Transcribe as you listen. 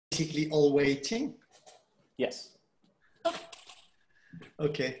basically all waiting? Yes.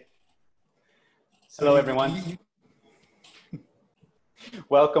 Okay. So hello, everyone.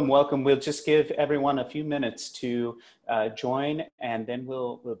 Welcome, welcome. We'll just give everyone a few minutes to join, and then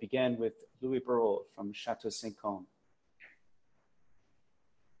we'll begin with Louis Barruol from Chateau Saint-Côme.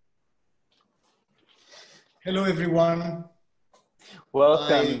 Hello, everyone.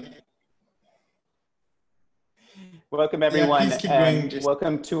 Welcome. Welcome, everyone, Yeah, keep and going,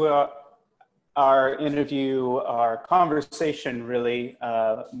 welcome to our interview, our conversation, really,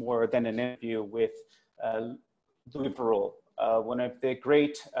 more than an interview, with Louis Barruol, one of the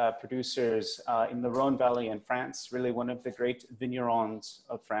great producers in the Rhône Valley in France, really one of the great vignerons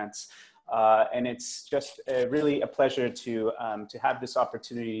of France. And it's just really a pleasure to have this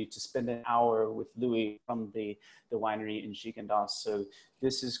opportunity to spend an hour with Louis from the winery in Gigondas. So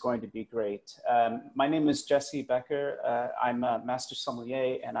this is going to be great. My name is Jesse Becker. I'm a master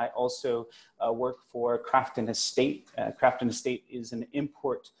sommelier, and I also work for Craft and Estate. Craft and Estate is an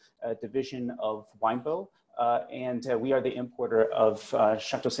import division of Winebow, and we are the importer of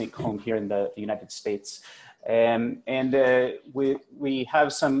Chateau Saint-Côme here in the United States. And we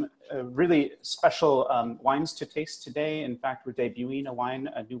have some really special wines to taste today. In fact, we're debuting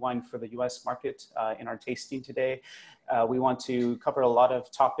a new wine for the US market in our tasting today. We want to cover a lot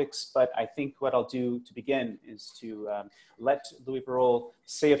of topics, but I think what I'll do to begin is to let Louis Barruol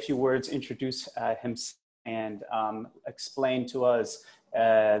say a few words, introduce himself, and explain to us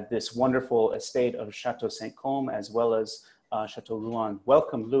this wonderful estate of Chateau Saint-Côme, as well as Chateau Rouanne.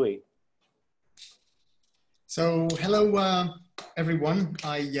 Welcome, Louis. So hello, everyone.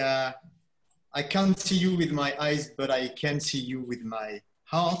 I can't see you with my eyes, but I can see you with my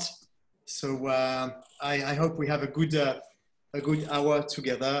heart. So I hope we have a good hour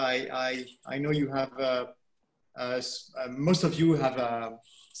together. I know you have most of you have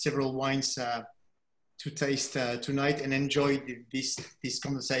several wines to taste tonight and enjoy this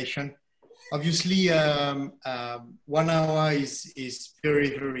conversation. Obviously, 1 hour is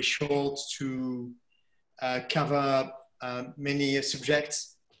very short to cover many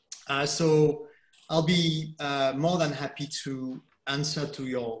subjects. So I'll be more than happy to answer to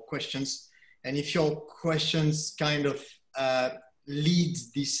your questions. And if your questions kind of lead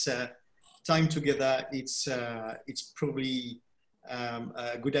this time together, it's probably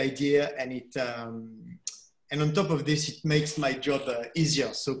a good idea. And and on top of this, it makes my job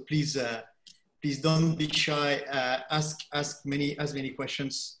easier. So please don't be shy. Ask as many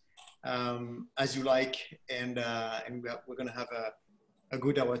questions as you like, and we're going to have a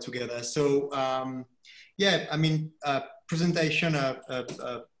good hour together. So yeah, I mean, presentation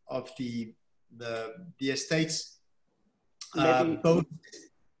of the estates.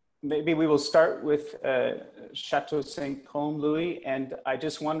 Maybe we will start with Chateau Saint-Côme, Louis. And I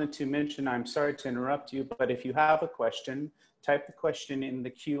just wanted to mention, I'm sorry to interrupt you, but if you have a question, type the question in the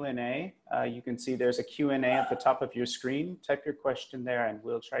Q&A. You can see there's a Q&A at the top of your screen. Type your question there, and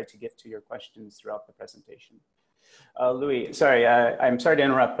we'll try to get to your questions throughout the presentation. Louis, sorry, I'm sorry to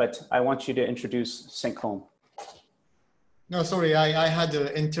interrupt, but I want you to introduce Saint-Côme. No, sorry, I had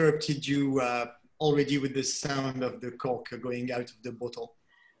interrupted you already with the sound of the cork going out of the bottle.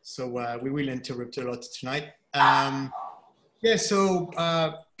 So we will interrupt a lot tonight. Yeah, so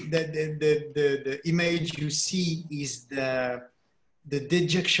the image you see is the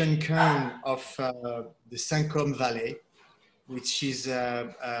dejection cone of the Saint-Côme Valley, which is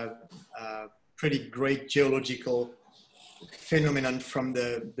a pretty great geological phenomenon from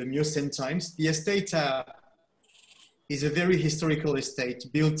the Miocene times. The estate is a very historical estate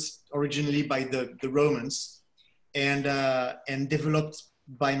built originally by the Romans and developed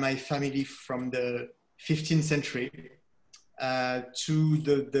by my family from the 15th century to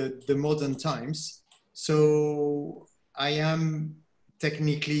the modern times. So I am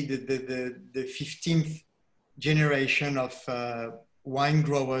technically the 15th generation of wine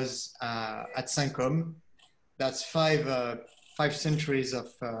growers at Saint-Côme. That's five centuries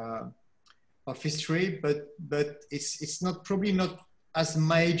of history, but it's not probably not as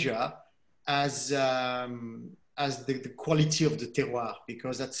major as the quality of the terroir,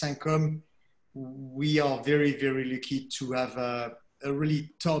 because at Saint-Côme we are very lucky to have a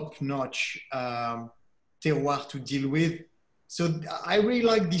really top-notch terroir to deal with. So I really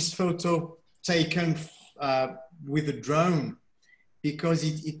like this photo taken with a drone, because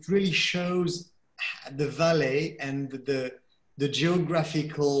it really shows the valley and the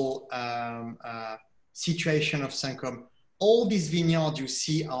geographical situation of Saint-Côme. All these vineyards you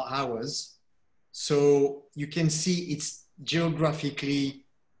see are ours. So you can see it's geographically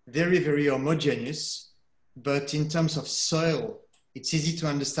very homogeneous, but in terms of soil, it's easy to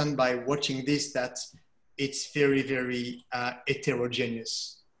understand by watching this that it's very, very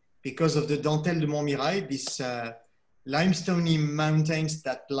heterogeneous. Because of the Dentelle de Montmirail, this limestone mountains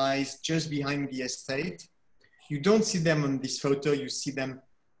that lies just behind the estate. You don't see them on this photo, you see them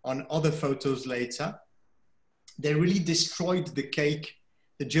on other photos later. They really destroyed the cake,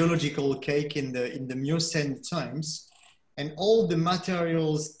 the geological cake in the Miocene times, and all the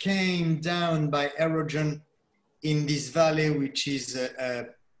materials came down by erosion in this valley, which is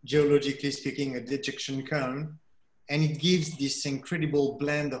geologically speaking a dejection cone, and it gives this incredible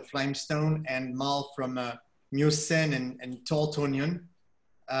blend of limestone and marl from Miocene and Tortonian.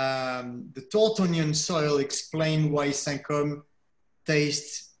 The Tortonian soil explains why Saint-Côme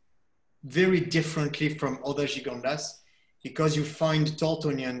tastes very differently from other Gigondas, because you find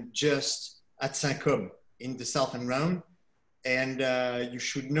Tortonian just at Saint-Côme in the southern Rhône, and you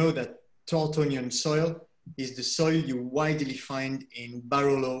should know that Tortonian soil is the soil you widely find in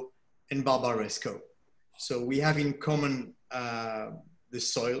Barruol and Barbaresco. So we have in common the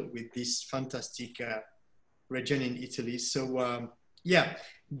soil with this fantastic region in Italy. So yeah,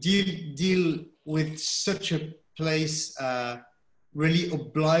 deal with such a place really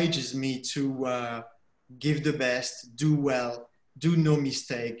obliges me to give the best, do well, do no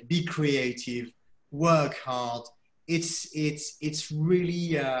mistake, be creative, work hard. It's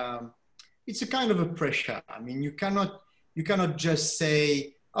really it's a kind of a pressure. I mean, you cannot just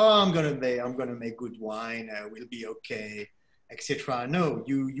say, oh, I'm gonna make good wine, we'll be okay, etc. No,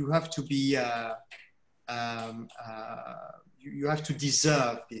 you have to be you have to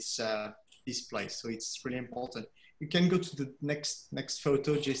deserve this place. So it's really important. You can go to the next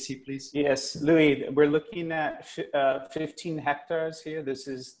photo, Jesse, please. Yes, Louis, we're looking at 15 hectares here. This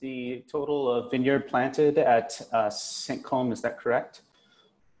is the total of vineyard planted at Saint-Côme, is that correct?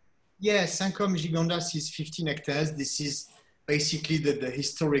 Yes, Saint-Côme Gigondas is 15 hectares. This is basically the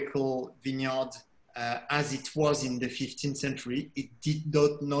historical vineyard as it was in the 15th century. It did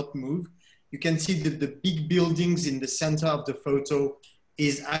not move. You can see that the big buildings in the center of the photo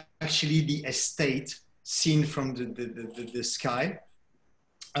is actually the estate seen from the sky.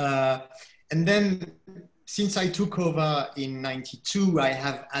 And then since I took over in 92, I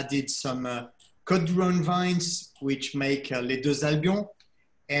have added some Côte du Rhône vines, which make Les Deux Albions.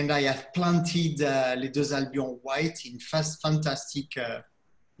 And I have planted Les Deux Albions white in fantastic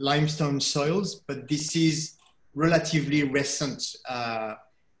limestone soils. But this is relatively recent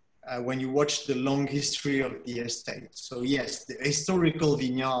when you watch the long history of the estate. So yes, the historical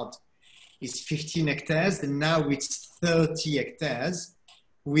vineyard is 15 hectares, and now it's 30 hectares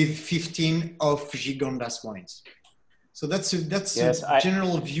with 15 of Gigondas wines. So that's yes, a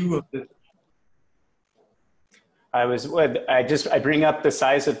general view of the. I bring up the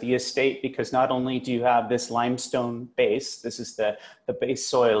size of the estate because not only do you have this limestone base, this is the base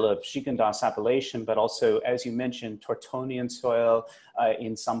soil of Gigondas appellation, but also, as you mentioned, Tortonian soil.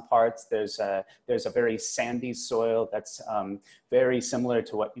 In some parts, there's a very sandy soil that's very similar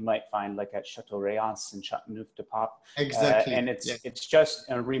to what you might find like at Chateau and Châteauneuf-du-Pape. Exactly. And it's just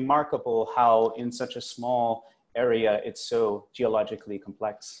remarkable how in such a small area, it's so geologically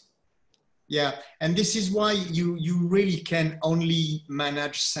complex. Yeah, and this is why you really can only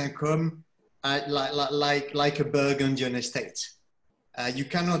manage Saint-Côme like a Burgundian estate. You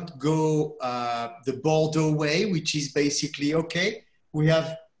cannot go the Bordeaux way, which is basically, okay, we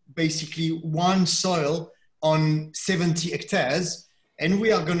have basically one soil on 70 hectares, and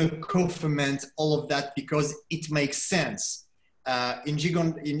we are going to co-ferment all of that because it makes sense. In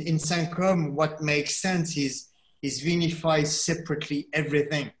Saint-Côme, what makes sense is vinify separately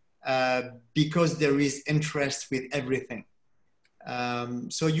everything. Because there is interest with everything.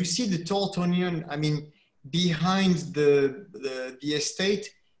 So you see the Tortonian, I mean, behind the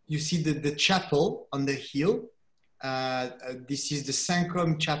estate, you see the chapel on the hill. This is the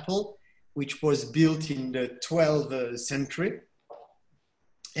Saint-Côme chapel, which was built in the 12th century.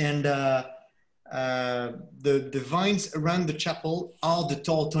 And the vines around the chapel are the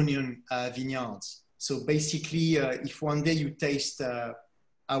Tortonian vineyards. So basically, if one day you taste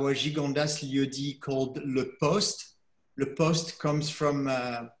our Gigondas lieu-dit called Le Poste. Le Poste comes from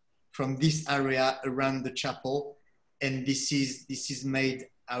this area around the chapel, and this is made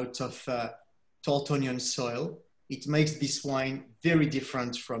out of Tortonian soil. It makes this wine very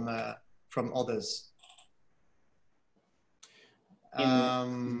different from others.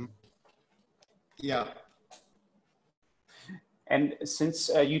 Yeah. And since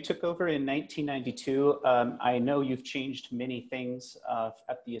you took over in 1992, I know you've changed many things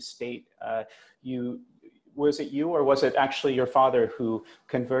at the estate. Was it you or was it actually your father who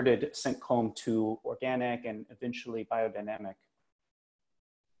converted Saint-Côme to organic and eventually biodynamic?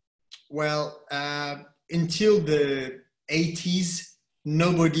 Well, until the 80s,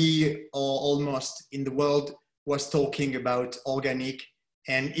 nobody or almost in the world was talking about organic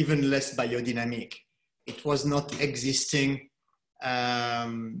and even less biodynamic. It was not existing,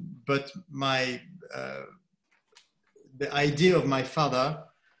 but the idea of my father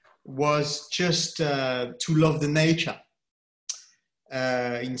was just to love the nature.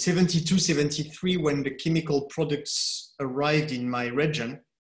 In 72, 73, when the chemical products arrived in my region,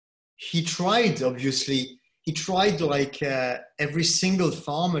 he tried, obviously, he tried like every single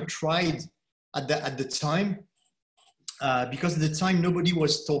farmer tried at the time, because at the time nobody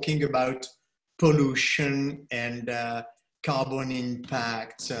was talking about pollution and carbon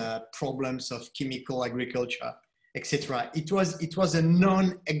impact, problems of chemical agriculture, etc. It was a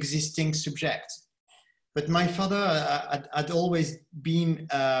non-existing subject. But my father had always been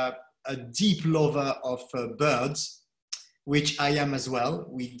a deep lover of birds, which I am as well.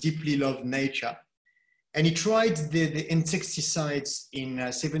 We deeply love nature. And he tried the insecticides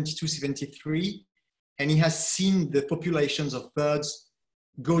in 72, 73, and he has seen the populations of birds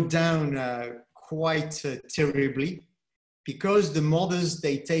go down quite terribly, because the mothers,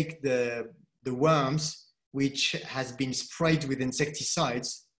 they take the worms, which has been sprayed with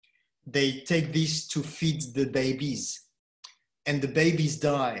insecticides, they take this to feed the babies, and the babies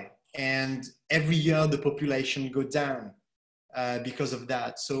die. And every year the population go down because of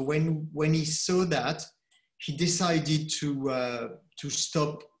that. So when he saw that, he decided to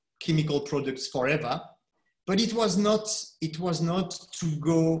stop chemical products forever. But it was not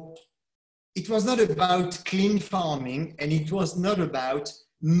about clean farming, and it was not about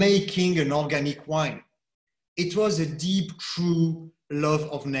making an organic wine. It was a deep, true love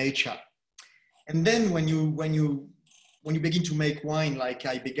of nature. And then when you begin to make wine, like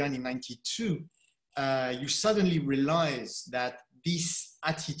I began in 92, you suddenly realize that this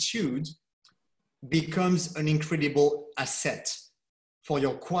attitude becomes an incredible asset for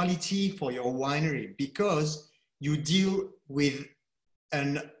your quality, for your winery, because you deal with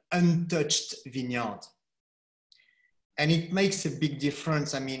an untouched vineyard. And it makes a big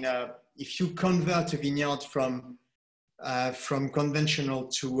difference. I mean, if you convert a vineyard from conventional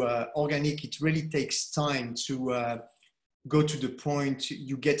to organic, it really takes time to go to the point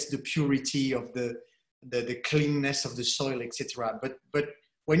you get the purity of the cleanness of the soil, etc. But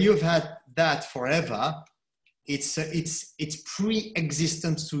when you've had that forever, it's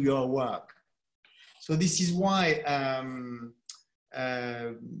pre-existent to your work. So this is why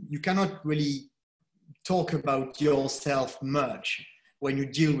you cannot really talk about yourself much when you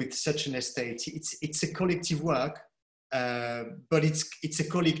deal with such an estate. It's a collective work, but it's a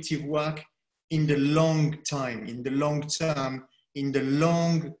collective work in the long time, in the long term, in the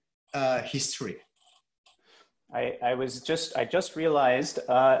long history. I just realized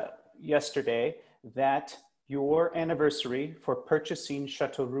yesterday that your anniversary for purchasing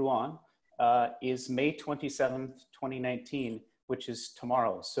Chateau Rouanne is May 27th, 2019, which is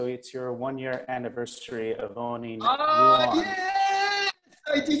tomorrow. So it's your 1-year anniversary of owning Rouanne. Yes!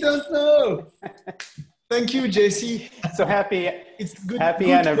 I didn't know. Thank you, Jesse. So happy good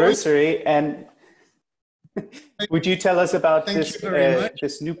anniversary. Point. And would you tell us about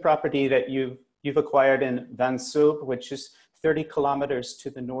this new property that you've acquired in Van Soub, which is 30 kilometers to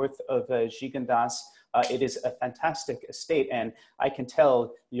the north of Gigondas? It is a fantastic estate, and I can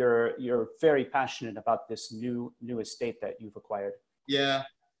tell you're very passionate about this new estate that you've acquired. Yeah.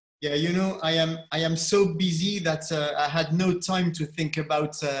 You know, I am so busy that I had no time to think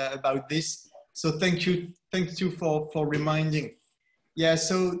about this. So thank you for reminding. Yeah.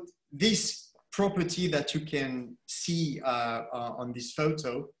 So this property that you can see on this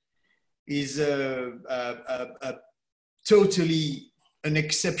photo is totally an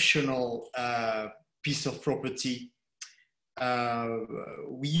exceptional piece of property.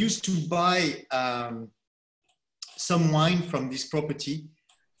 We used to buy some wine from this property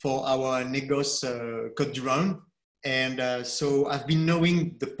for our négoce Côte du Rhône. And so I've been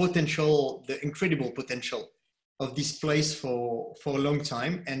knowing the incredible potential of this place for a long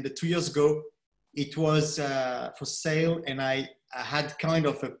time. And 2 years ago, it was for sale, and I had kind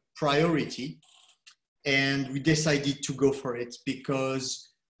of a priority. And we decided to go for it because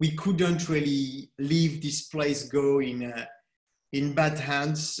we couldn't really leave this place go in bad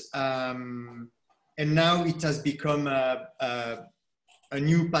hands. And now it has become a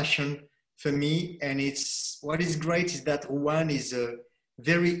new passion for me. And what is great is that Rouanne is a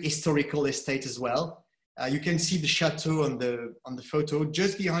very historical estate as well. You can see the chateau on the photo.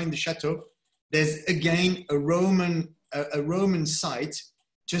 Just behind the chateau, there's again a Roman site,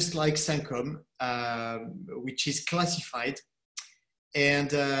 just like Saint-Côme, which is classified. and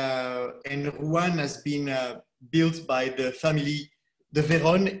Rouanne has been built by the family de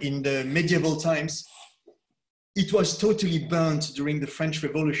Véron in the medieval times. It was totally burnt during the French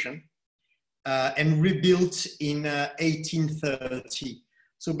Revolution and rebuilt in 1830.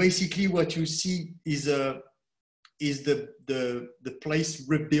 So basically what you see is the place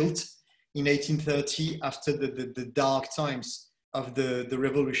rebuilt in 1830 after the dark times of the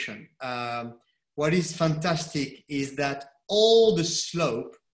revolution. What is fantastic is that all the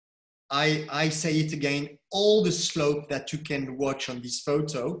slope, I say it again, all the slope that you can watch on this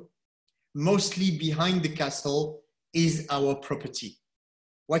photo, mostly behind the castle, is our property.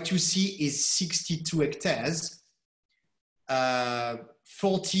 What you see is 62 hectares.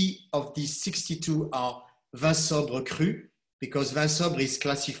 40 of these 62 are vin sobre cru, because vin sobre is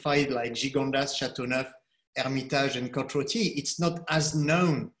classified like Gigondas, Châteauneuf, Hermitage, and Côte-Rôtie. It's not as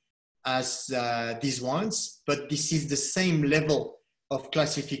known as these ones, but this is the same level of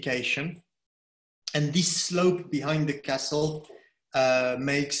classification. And this slope behind the castle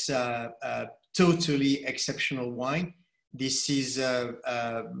makes totally exceptional wine. This is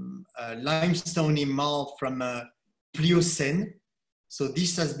limestone marl from Pliocene. So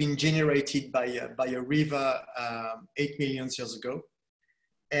this has been generated by a river 8 million years ago.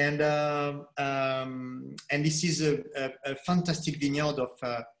 And this is a fantastic vineyard of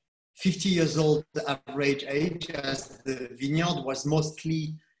 50 years old average age, as the vineyard was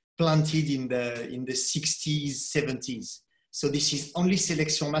mostly planted in the 60s, 70s. So this is only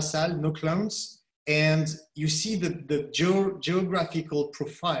Sélection Massal, no clones. And you see the geographical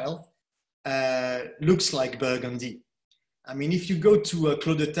profile looks like Burgundy. I mean, if you go to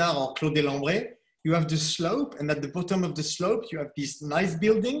Clos de Tard or Clos des Lambres, you have the slope, and at the bottom of the slope, you have these nice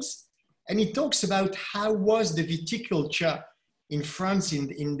buildings. And it talks about how was the viticulture in France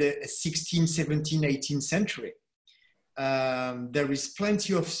in the 16th, 17th, 18th century. There is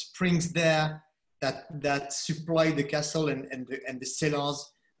plenty of springs there that supply the castle and the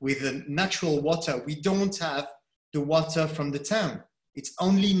cellars with natural water. We don't have the water from the town. It's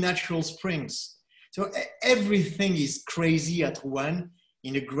only natural springs. So everything is crazy at Rouanne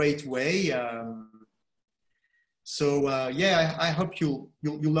in a great way. Yeah, I hope you'll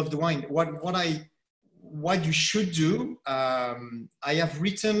love the wine. What you should do, I have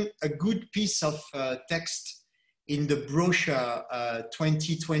written a good piece of text in the brochure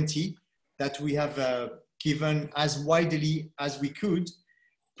 2020 that we have given as widely as we could.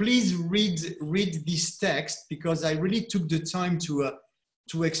 Please read this text, because I really took the time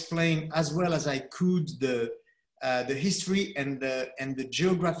to explain as well as I could the history and the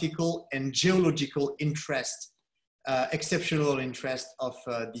geographical and geological interest, exceptional interest of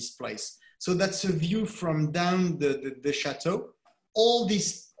this place. So that's a view from down the chateau. All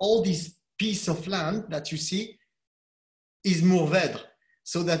this piece of land that you see is Mourvèdre.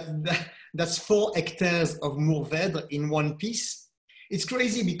 So that's 4 hectares of Mourvèdre in one piece. It's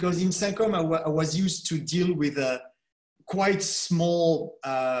crazy because in Saint-Côme, I was used to deal with quite small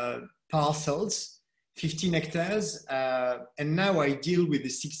parcels, 15 hectares, and now I deal with the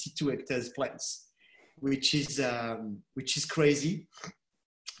 62 hectares plants, which is crazy,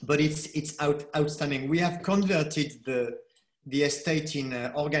 but it's outstanding. We have converted the estate in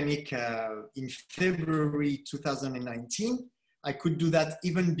organic in February 2019. I could do that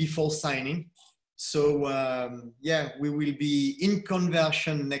even before signing. So yeah, we will be in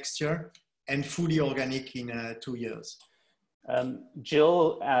conversion next year and fully organic in 2 years.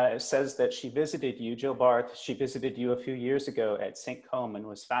 Jill says that she visited you, Jill Barth, she visited you a few years ago at St. Côme and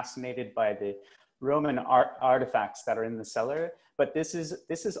was fascinated by the Roman artifacts that are in the cellar. But this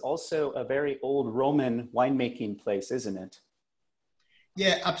is also a very old Roman winemaking place, isn't it?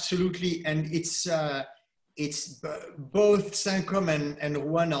 Yeah, absolutely. And it's both St. Côme and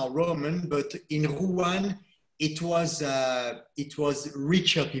Rouanne are Roman, but in Rouanne, it was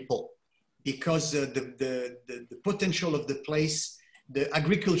richer people, because the potential of the place, the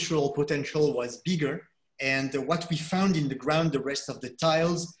agricultural potential was bigger. And what we found in the ground, the rest of the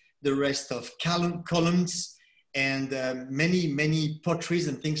tiles, the rest of columns, and many potteries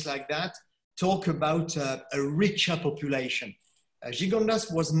and things like that, talk about a richer population.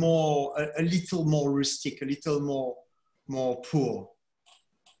 Gigondas was a little more rustic, a little more poor.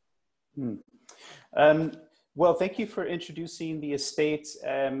 Well, thank you for introducing the estates.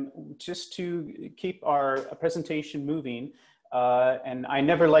 Just to keep our presentation moving, and I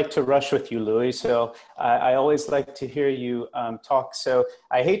never like to rush with you, Louis, so I always like to hear you talk. So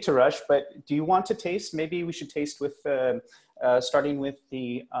I hate to rush, but do you want to taste? Maybe we should taste with, starting with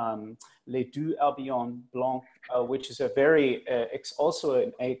the Les Deux Albion Blanc, which is a very, also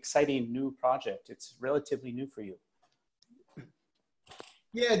an exciting new project. It's relatively new for you.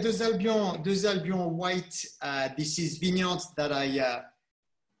 Yeah, Deux Albions White. This is vineyards that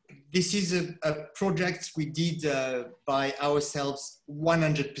this is a project we did by ourselves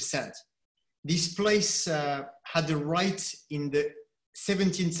 100%. This place had a right in the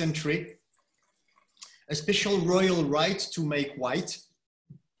 17th century, a special royal right to make white.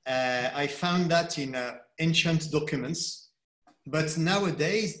 I found that in ancient documents, but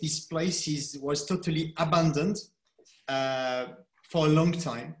nowadays this place was totally abandoned for a long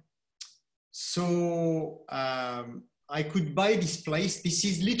time. So I could buy this place. This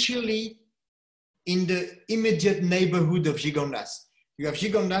is literally in the immediate neighborhood of Gigondas. You have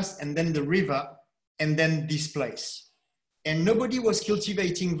Gigondas and then the river and then this place. And nobody was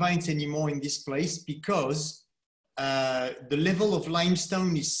cultivating vines anymore in this place because the level of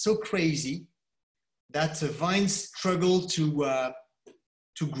limestone is so crazy that vines struggle to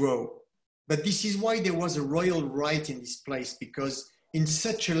grow. But this is why there was a royal right in this place, because in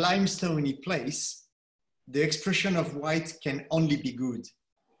such a limestoney place, the expression of white can only be good.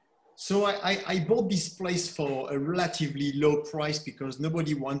 So I bought this place for a relatively low price because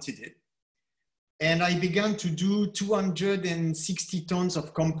nobody wanted it. And I began to do 260 tons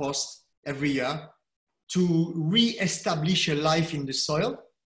of compost every year to re-establish a life in the soil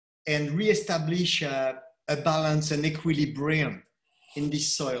and re-establish a balance, an equilibrium in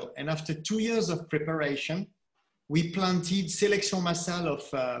this soil. And after 2 years of preparation, we planted sélection massale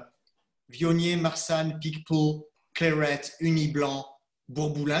of Viognier, Marsanne, Picpoul, Clairette, Uni Blanc,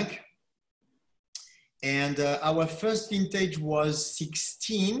 Bourboulenc. And our first vintage was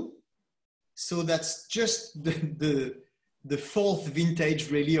 16. So that's just the fourth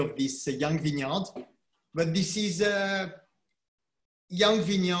vintage really of this young vineyard. But this is a young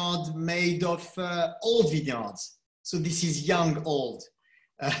vineyard made of old vineyards. So this is young, old.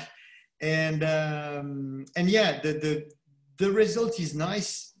 And yeah, the result is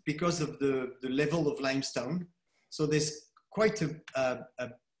nice because of the level of limestone. So there's quite a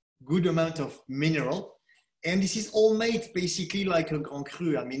good amount of mineral. And this is all made basically like a Grand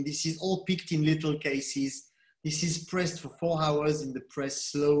Cru. I mean, this is all picked in little cases. This is pressed for 4 hours in the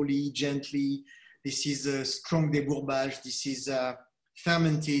press, slowly, gently. This is a strong débourbage. This is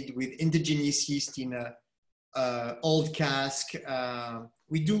fermented with indigenous yeast in a old cask.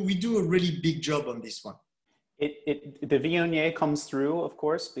 We do a really big job on this one. The Viognier comes through, of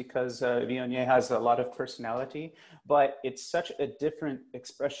course, because Viognier has a lot of personality, but it's such a different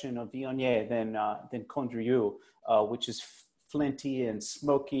expression of Viognier than Condrieu, which is flinty and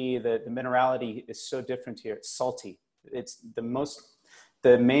smoky. The minerality is so different here. It's salty. It's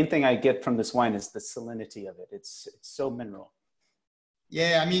the main thing I get from this wine is the salinity of it. It's so mineral.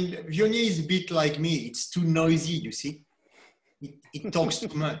 Yeah, I mean, Viognier is a bit like me. It's too noisy, you see. It talks too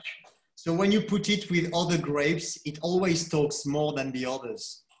much. So when you put it with other grapes, it always talks more than the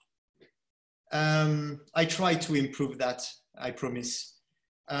others. I try to improve that, I promise.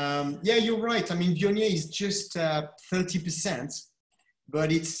 Yeah, you're right. I mean, Viognier is just 30%,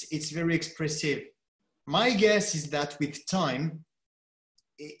 but it's very expressive. My guess is that with time,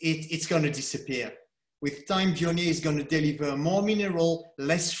 it's going to disappear. With time, Viognier is going to deliver more mineral,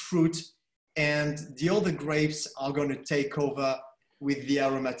 less fruit, and the other grapes are going to take over with the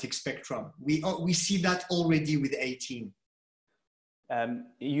aromatic spectrum. We see that already with 18.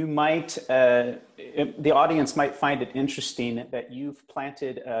 You might, the audience might find it interesting that you've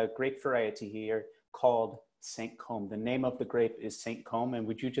planted a grape variety here called Saint Côme. The name of the grape is Saint Côme, and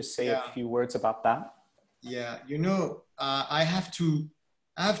would you just say a few words about that? Yeah, you know, I have to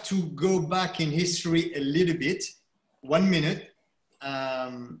go back in history a little bit. 1 minute.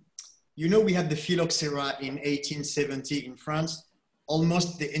 You know, we had the phylloxera in 1870 in France.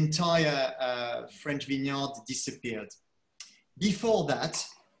 Almost the entire French vineyard disappeared. Before that,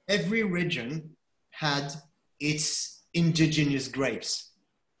 every region had its indigenous grapes.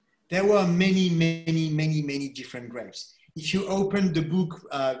 There were many different grapes. If you open the book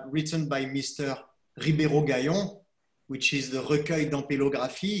written by Mr. Ribéreau-Gaillon, which is the Recueil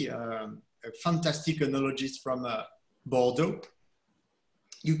d'Ampélographie, a fantastic enologist from Bordeaux,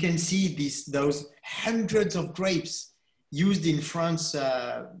 you can see those hundreds of grapes used in France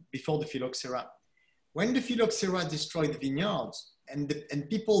before the phylloxera. When the phylloxera destroyed the vineyards and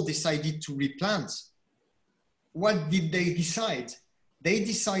people decided to replant, what did they decide? They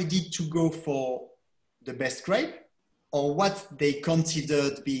decided to go for the best grape, or what they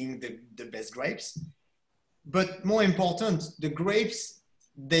considered being the best grapes. But more important, the grapes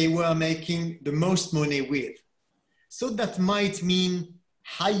they were making the most money with. So that might mean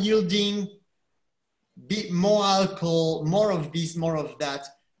high yielding, more alcohol, more of this, more of that,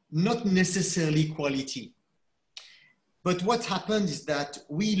 not necessarily quality. But what happened is that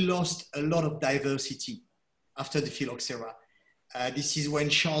we lost a lot of diversity after the phylloxera. This is when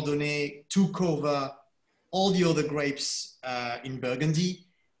Chardonnay took over all the other grapes in Burgundy.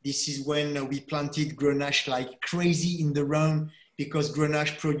 This is when we planted Grenache like crazy in the Rhone, because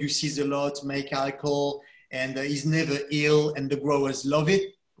Grenache produces a lot, make alcohol, and is never ill, and the growers love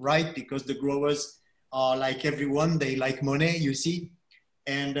it, right? Because the growers are like everyone, they like money, you see.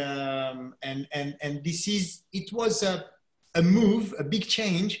 And it was a move, a big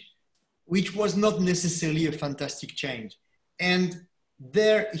change, which was not necessarily a fantastic change. And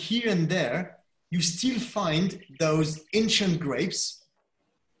there, here and there, you still find those ancient grapes,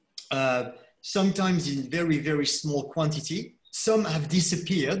 sometimes in very, very small quantity. Some have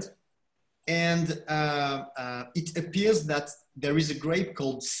disappeared. And it appears that there is a grape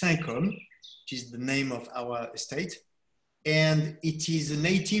called Saint-Côme, which is the name of our estate. And it is a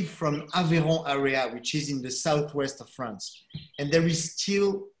native from Aveyron area, which is in the southwest of France. And there is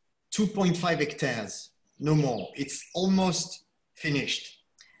still 2.5 hectares, no more. It's almost finished.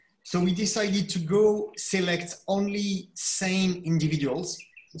 So we decided to go select only sane individuals.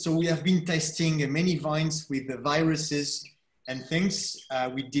 So we have been testing many vines with the viruses and things.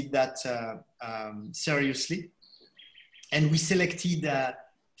 We did that seriously. And we selected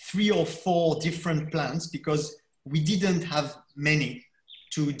 3 or 4 different plants because we didn't have many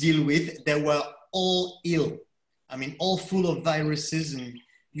to deal with. They were all ill. I mean, all full of viruses, and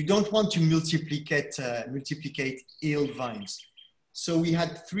you don't want to multiplicate ill vines. So we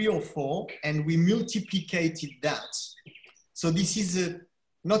had 3 or 4, and we multiplicated that. So this is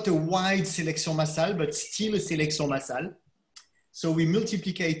not a wide sélection massale, but still a sélection massale. So we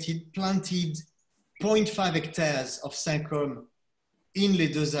multiplicated, planted 0.5 hectares of Saint-Côme in les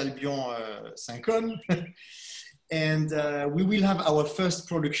Deux Albions Saint-Côme. And we will have our first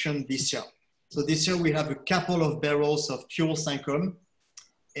production this year. So this year we have a couple of barrels of pure Saint-Côme.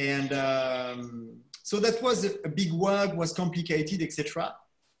 And so that was a big work, was complicated, etc.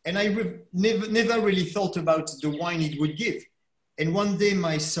 And I never really thought about the wine it would give. And one day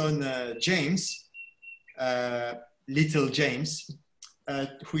my son, James, little James,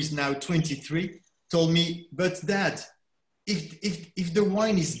 who is now 23, told me, but Dad, if the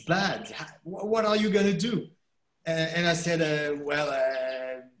wine is bad, what are you going to do? And I said,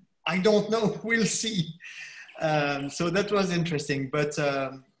 I don't know, we'll see. So that was interesting. But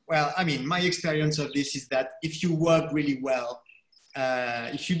well, I mean, my experience of this is that if you work really well,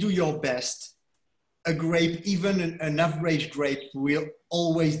 if you do your best, a grape, even an average grape, will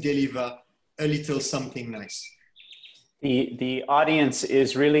always deliver a little something nice. The audience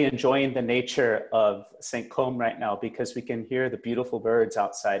is really enjoying the nature of Saint-Côme right now because we can hear the beautiful birds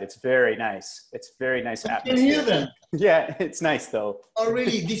outside. It's very nice. It's very nice atmosphere. You can hear them. Yeah, it's nice though. Oh,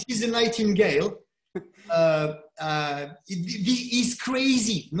 really? This is a nightingale. It's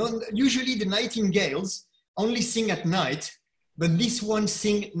crazy. Usually the nightingales only sing at night, but this one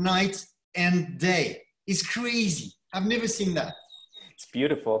sing night and day. It's crazy. I've never seen that. It's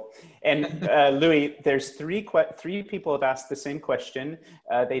beautiful. And Louis, there's three people have asked the same question.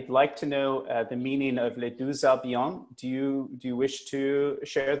 They'd like to know the meaning of Les Deux Albions. Do you wish to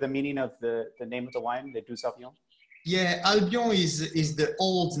share the meaning of the name of the wine, Les Deux Albions? Yeah, Albion is the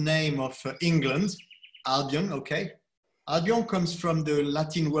old name of England. Albion, okay. Albion comes from the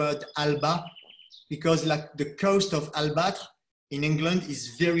Latin word alba, because like the coast of Albâtre in England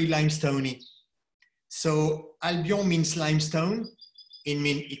is very limestoney. So Albion means limestone. It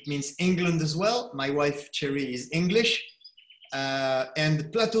means England as well. My wife, Cherry, is English. And the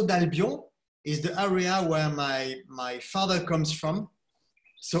Plateau d'Albion is the area where my father comes from.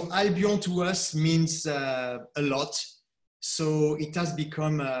 So Albion to us means a lot. So it has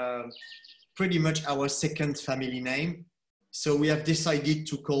become pretty much our second family name. So we have decided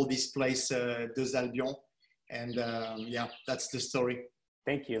to call this place Deux Albions. And yeah, that's the story.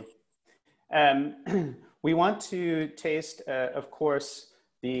 Thank you. We want to taste, of course,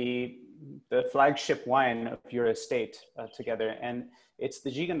 the flagship wine of your estate together, and it's the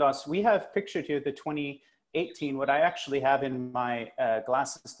Gigondas. We have pictured here the 2018. What I actually have in my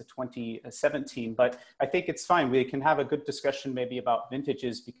glasses is the 2017, but I think it's fine. We can have a good discussion maybe about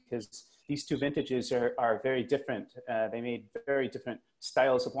vintages because these two vintages are very different. They made very different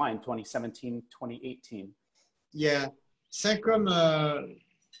styles of wine, 2017, 2018. Yeah,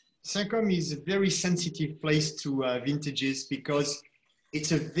 Saint-Côme is a very sensitive place to vintages because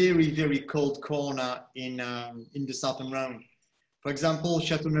it's a very, very cold corner in the Southern Rhone. For example,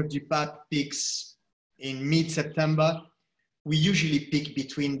 Châteauneuf-du-Pape peaks in mid-September. We usually peak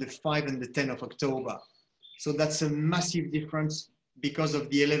between the 5 and the 10 of October. So that's a massive difference because of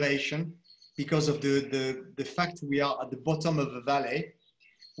the elevation. because of the fact we are at the bottom of the valley.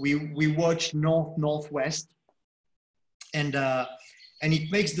 We watch northwest, and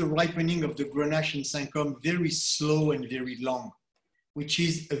it makes the ripening of the Grenache and Saint-Côme very slow and very long, which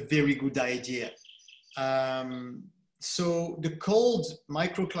is a very good idea. So the cold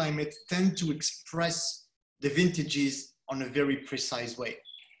microclimates tend to express the vintages on a very precise way,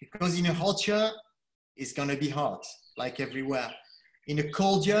 because in a hot year, it's going to be hot, like everywhere. In a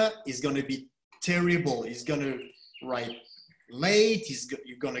cold year, it's going to be terrible. It's going to ripe late.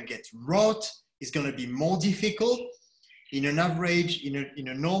 You're going to get rot. It's going to be more difficult. In an average, in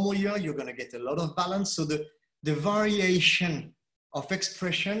a normal year, you're going to get a lot of balance. So the variation of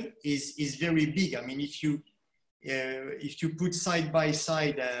expression is very big. I mean, if you put side by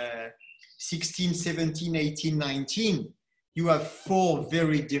side 16, 17, 18, 19, you have 4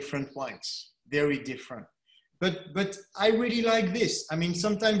 very different wines, very different. But I really like this. I mean,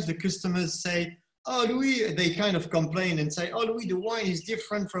 sometimes the customers say, oh, Louis, they kind of complain and say, oh, Louis, the wine is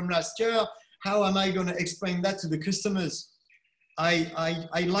different from last year. How am I going to explain that to the customers?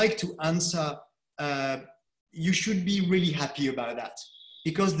 I like to answer, you should be really happy about that,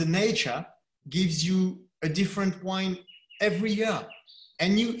 because the nature gives you a different wine every year.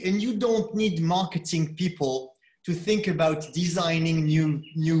 And you don't need marketing people to think about designing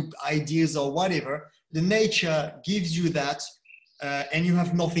new ideas or whatever. The nature gives you that, and you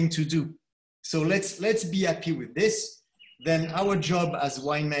have nothing to do. So let's be happy with this. Then our job as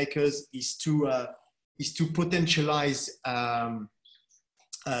winemakers is to potentialize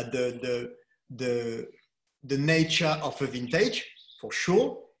the nature of a vintage, for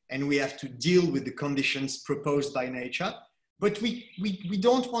sure, and we have to deal with the conditions proposed by nature. But we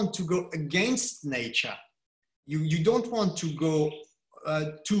don't want to go against nature. You don't want to go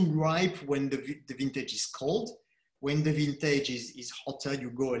too ripe when the vintage is cold. When the vintage is hotter,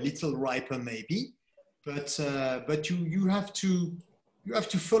 you go a little riper maybe. But you have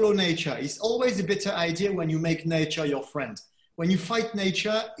to follow nature. It's always a better idea when you make nature your friend. When you fight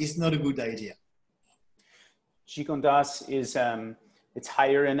nature, it's not a good idea. Gigondas is it's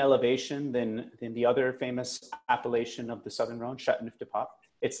higher in elevation than the other famous appellation of the Southern Rhone, Châteauneuf-du-Pape.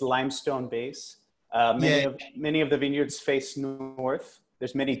 It's limestone base. Many of the vineyards face north.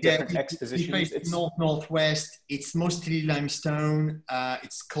 There's many different expositions. It's northwest. It's mostly limestone.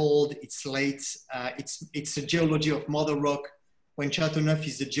 It's cold. It's late. It's a geology of mother rock. When Châteauneuf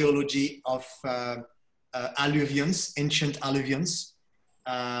is the geology of alluvions, ancient alluvions.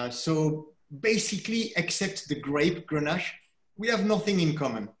 So basically, except the grape Grenache, we have nothing in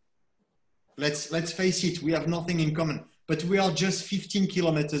common. Let's face it, we have nothing in common. But we are just 15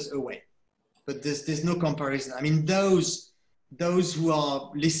 kilometers away. But there's no comparison. I mean, those who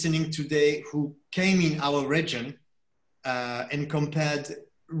are listening today who came in our region and compared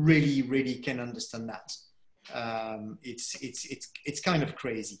really can understand that. It's kind of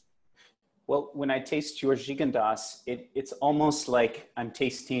crazy. Well, when I taste your Gigondas, it's almost like I'm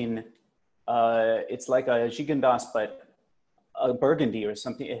tasting, it's like a Gigondas, but a Burgundy or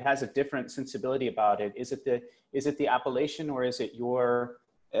something. It has a different sensibility about it. Is it the appellation, or is it your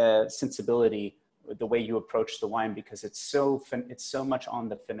sensibility, the way you approach the wine? Because it's so much on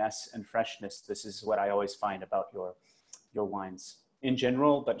the finesse and freshness. This is what I always find about your wines in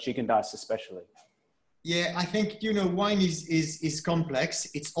general, but Gigondas especially. Yeah, I think, wine is complex.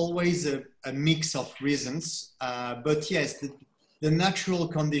 It's always a mix of reasons. But yes, the natural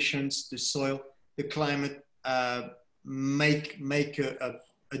conditions, the soil, the climate make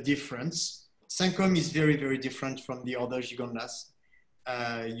a difference. Saint-Côme is very different from the other Gigondas,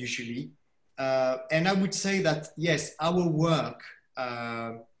 usually. And I would say that, yes, our work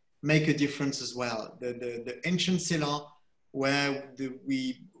make a difference as well. The ancient cellar, where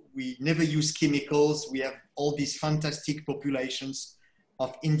we never use chemicals. We have all these fantastic populations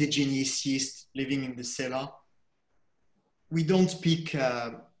of indigenous yeast living in the cellar. We don't pick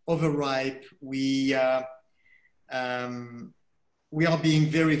overripe. We are being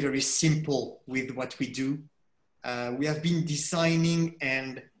very simple with what we do. We have been designing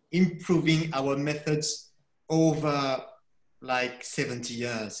and improving our methods over like 70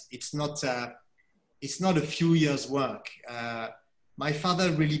 years. It's not a few years work. My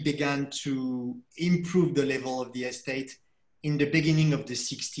father really began to improve the level of the estate in the beginning of the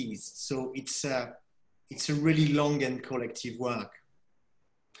 60s. So it's a really long and collective work.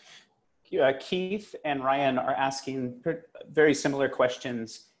 Keith and Ryan are asking very similar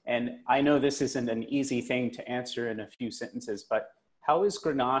questions. And I know this isn't an easy thing to answer in a few sentences, but how is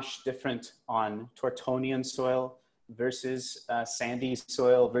Grenache different on Tortonian soil versus sandy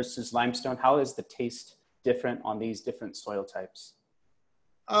soil versus limestone? How is the taste different on these different soil types?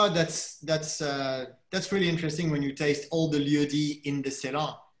 Oh, that's really interesting when you taste all the lieu-dit in the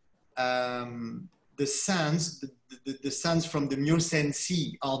cellar. The sands, the sands from the Miocene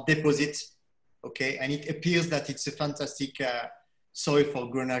Sea are deposits, okay, and it appears that it's a fantastic soil for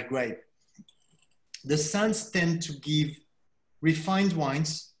Grenache grape. The sands tend to give refined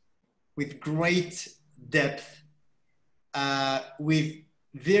wines with great depth, with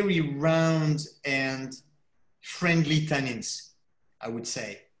very round and friendly tannins, I would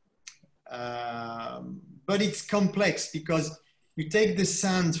say. But it's complex because you take the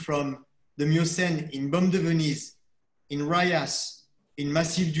sand from the Miocène in Baume de Venise, in Rayas, in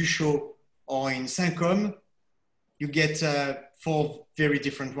Massif du Chaux, or in Saint-Côme, you get four very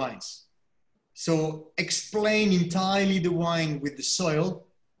different wines. So explain entirely the wine with the soil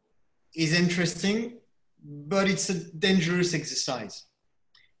is interesting, but it's a dangerous exercise.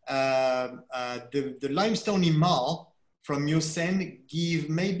 The limestone in Marl from Miocene give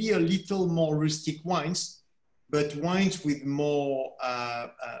maybe a little more rustic wines, but wines with more,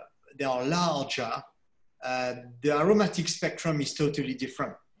 they are larger. The aromatic spectrum is totally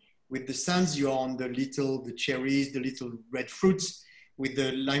different. With the sands, you're on the cherries, the little red fruits. With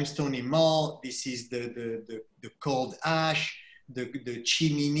the limestone in Marl, this is the cold ash, the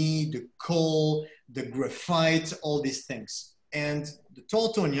chimney, the coal, the graphite, all these things. And the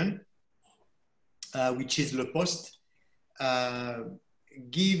Tortonian, which is Le Poste,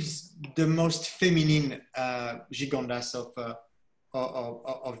 gives the most feminine gigondas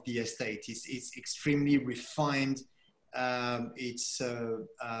of the estate. It's extremely refined. It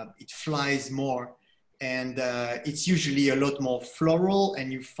flies more, and it's usually a lot more floral,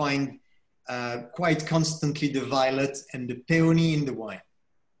 and you find quite constantly the violet and the peony in the wine.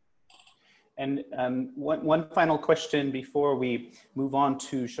 And one final question before we move on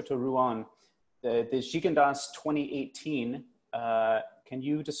to Chateau Rouanne. The Gigondas 2018, can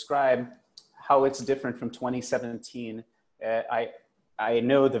you describe how it's different from 2017? I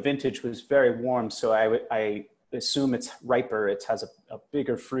know the vintage was very warm, so I assume it's riper. It has a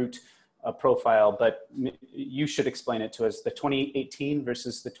bigger fruit profile, but you should explain it to us. The 2018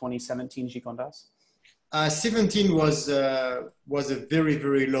 versus the 2017 Gigondas? 17 was a very,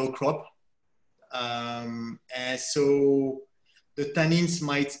 very low crop. So the tannins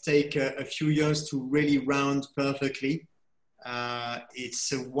might take a few years to really round perfectly.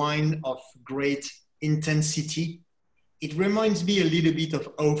 It's a wine of great intensity. It reminds me a little bit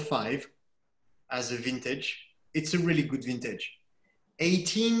of 05 as a vintage. It's a really good vintage.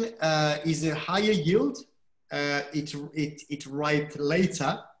 18 is a higher yield. It riped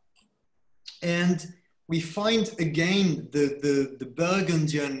later. And we find again the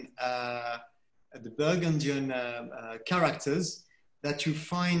Burgundian characters that you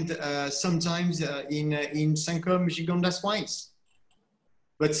find sometimes in Saint-Côme Gigondas wines.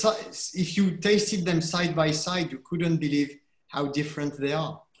 But if you tasted them side by side, you couldn't believe how different they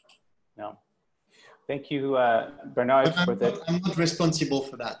are. No. Thank you, Bernard, for that. I'm not responsible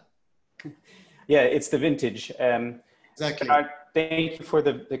for that. Yeah, it's the vintage. Exactly. Bernard, thank you for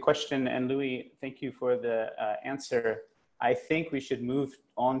the question, and Louis, thank you for the answer. I think we should move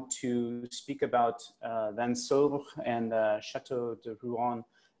on to speak about Vin Sobre and Chateau de Rouanne,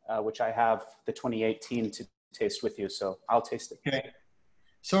 which I have the 2018 to taste with you. So I'll taste it. Okay.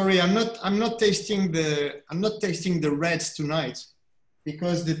 Sorry, I'm not tasting the reds tonight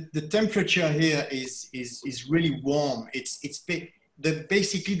because the temperature here is really warm.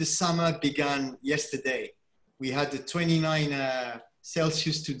 Basically the summer began yesterday. We had the 29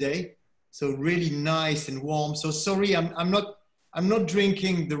 Celsius today. So really nice and warm. So sorry, I'm not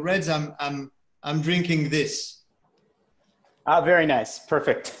drinking the reds. I'm drinking this. Ah, very nice,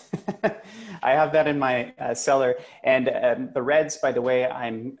 perfect. I have that in my cellar, and the reds, by the way,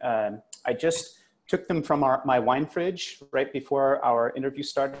 I just took them from my wine fridge right before our interview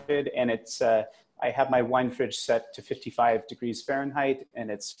started, and it's I have my wine fridge set to 55 degrees Fahrenheit, and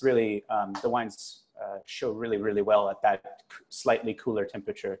it's really the wines show really well at that slightly cooler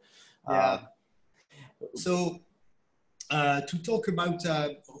temperature. Yeah. So to talk about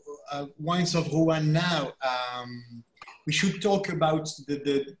wines of Rouanne now, we should talk about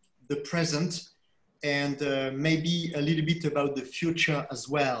the present and maybe a little bit about the future as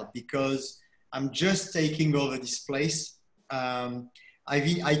well, because I'm just taking over this place.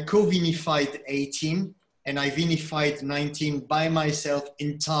 I co-vinified 18 and I vinified 19 by myself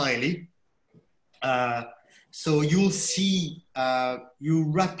entirely. So you'll see,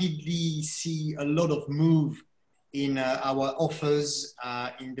 you rapidly see a lot of move in our offers,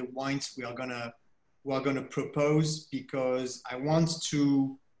 in the wines we are gonna propose, because I want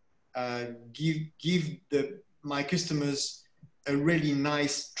to give my customers a really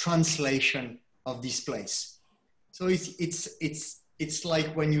nice translation of this place. So it's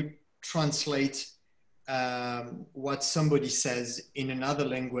like when you translate what somebody says in another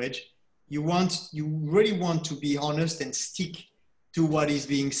language, you really want to be honest and stick to what is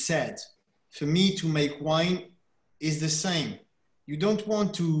being said. For me, to make wine is the same. You don't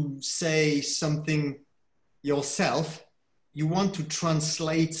want to say something yourself. You want to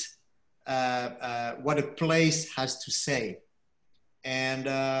translate what a place has to say. And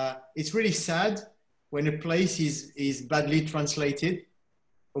it's really sad when a place is badly translated.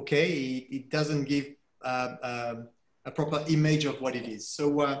 Okay, it doesn't give a proper image of what it is.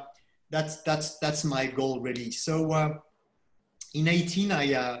 So that's my goal, really. So in 18,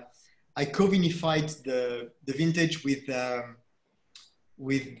 I co-vinified the vintage with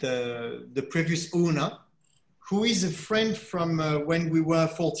the previous owner, who is a friend from when we were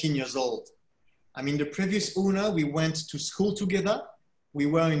 14 years old. I mean, the previous owner, we went to school together. We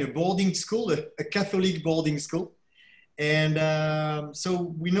were in a boarding school, a Catholic boarding school. And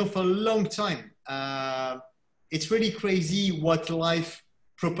so we know for a long time. It's really crazy what life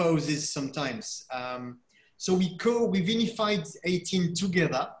proposes sometimes. So we vinified 18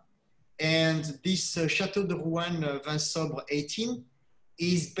 together. And this Chateau de Rouanne Vin Sobre 18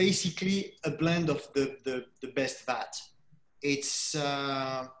 is basically a blend of the best vat. It's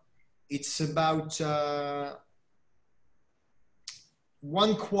about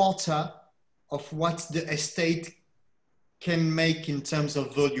 1/4 of what the estate can make in terms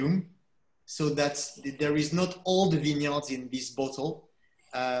of volume. So there is not all the vineyards in this bottle.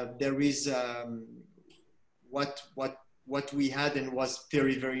 There is what we had and was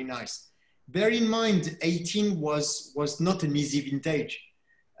very, very nice. Bear in mind, 18 was not an easy vintage.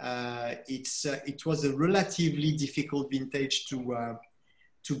 It was a relatively difficult vintage to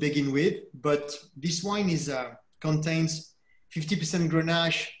begin with, but this wine contains 50%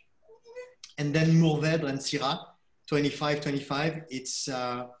 Grenache and then Mourvèdre and Syrah, 25-25.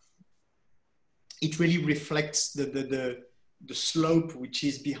 It really reflects the slope which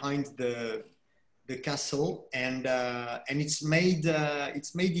is behind the castle, and it's made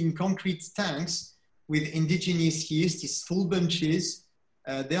in concrete tanks with indigenous yeast. It's full bunches.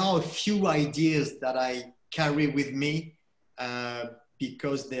 There are a few ideas that I carry with me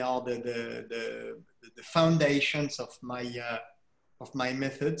because they are the foundations of my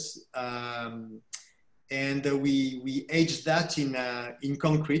methods, and we aged that in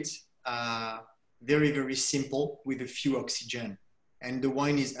concrete, very, very simple, with a few oxygen, and the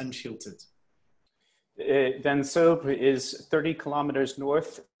wine is unfiltered. Vin Sobre is 30 kilometers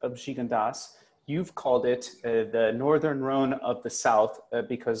north of Gigondas. You've called it the Northern Rhone of the South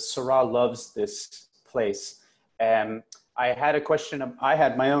because Syrah loves this place. I had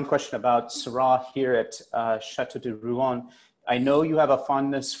my own question about Syrah here at Chateau de Rouanne. I know you have a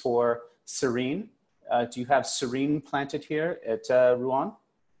fondness for Syrah. Do you have Syrah planted here at Rouanne?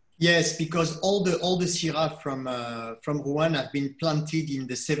 Yes, because all the Syrah from Rouanne have been planted in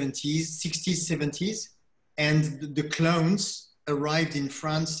the 60s, 70s, and the clones arrived in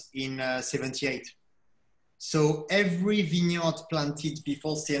France in 78. So every vineyard planted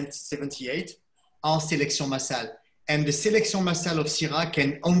before 78 are Sélection Massal. And the Sélection Massal of Syrah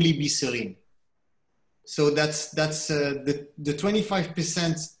can only be Syrah. So that's the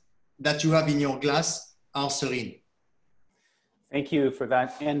 25% that you have in your glass are Syrah. Thank you for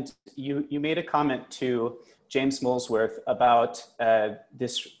that. And you made a comment to James Molesworth about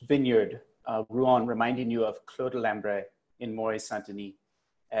this vineyard, Rouanne, reminding you of Clos de Lambret in Moray Saint-Denis.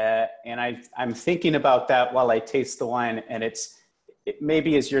 And I'm thinking about that while I taste the wine, and it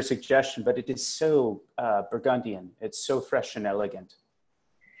maybe is your suggestion, but it is so Burgundian. It's so fresh and elegant.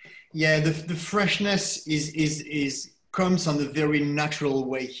 Yeah, the freshness comes on a very natural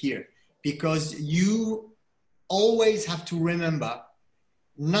way here, because you always have to remember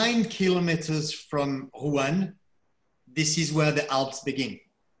 9 kilometers from Rouanne, this is where the Alps begin.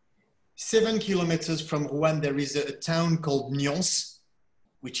 7 kilometers from Rouanne, there is a town called Nyons,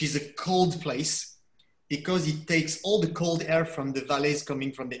 which is a cold place because it takes all the cold air from the valleys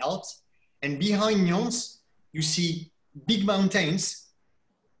coming from the Alps. And behind Nyons, you see big mountains.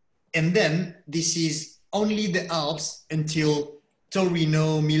 And then this is only the Alps until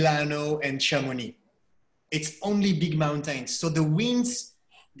Torino, Milano, and Chamonix. It's only big mountains. So the winds,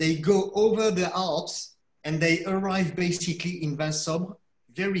 they go over the Alps and they arrive basically in Vin Sobre,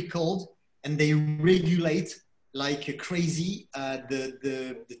 very cold, and they regulate like crazy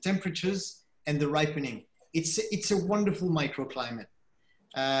the temperatures and the ripening. It's a wonderful microclimate.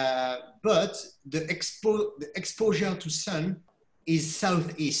 But the exposure to sun is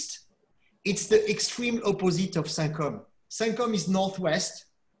southeast. It's the extreme opposite of Saint-Côme. Saint-Côme is northwest,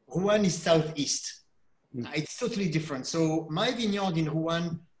 Rouanne is southeast. It's totally different. So my vineyard in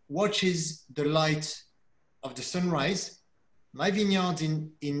Rouanne watches the light of the sunrise. My vineyard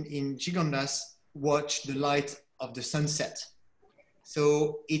in Gigondas watch the light of the sunset.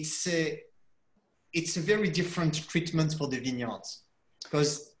 So it's a very different treatment for the vineyards,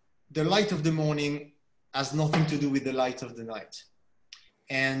 because the light of the morning has nothing to do with the light of the night,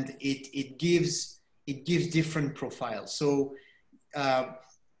 and it gives different profiles. So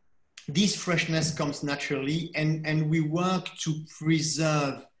this freshness comes naturally, and we work to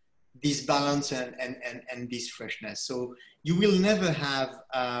preserve this balance and this freshness. So you will never have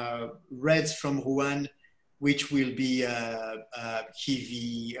reds from Rouanne which will be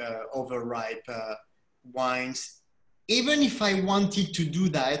heavy, overripe wines. Even if I wanted to do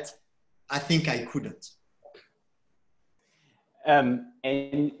that, I think I couldn't.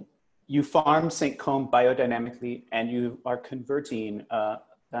 And you farm Saint-Côme biodynamically, and you are converting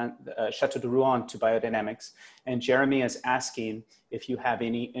Chateau de Rouanne to biodynamics. And Jeremy is asking if you have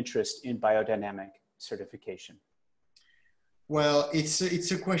any interest in biodynamic certification. Well,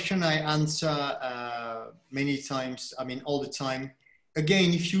 it's a question I answer many times. I mean, all the time.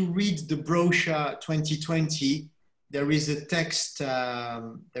 Again, if you read the brochure 2020, there is a text.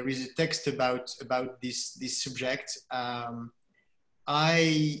 There is a text about this subject. I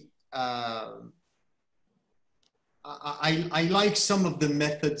like some of the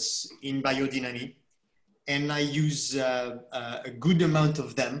methods in biodynamic, and I use a good amount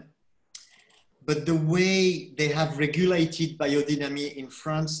of them. But the way they have regulated biodynamic in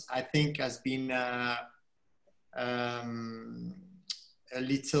France, I think, has been a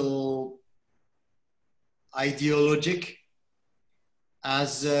little ideologic,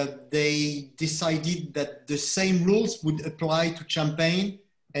 as they decided that the same rules would apply to Champagne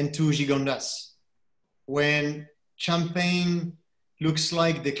and to Gigondas. When Champagne looks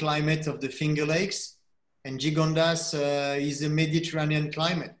like the climate of the Finger Lakes, and Gigondas is a Mediterranean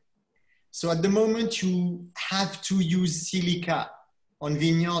climate. So at the moment you have to use silica on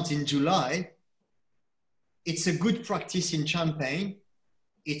vineyards in July, it's a good practice in Champagne.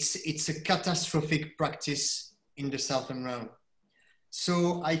 It's a catastrophic practice in the Southern Rhone.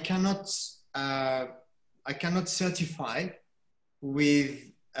 So I cannot certify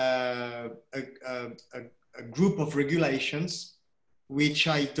with a group of regulations which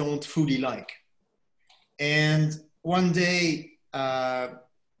I don't fully like. And one day,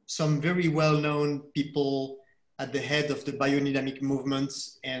 some very well-known people at the head of the biodynamic movement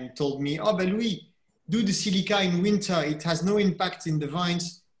and told me, oh, but Louis, do the silica in winter. It has no impact in the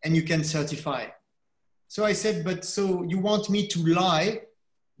vines and you can certify. So I said, but so you want me to lie,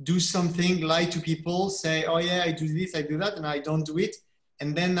 do something, lie to people, say, oh yeah, I do this, I do that, and I don't do it.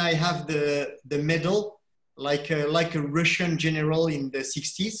 And then I have the medal, like a Russian general in the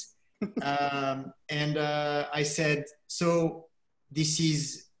 60s. And I said, so this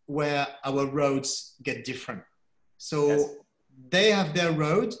is where our roads get different. So yes, they have their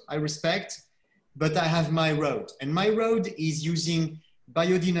road, I respect, but I have my road. And my road is using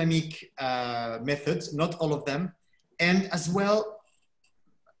biodynamic methods, not all of them, and as well,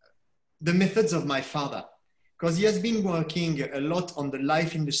 the methods of my father, because he has been working a lot on the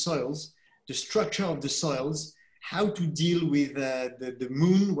life in the soils, the structure of the soils, how to deal with the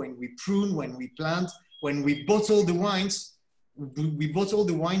moon when we prune, when we plant, when we bottle the wines. We bottle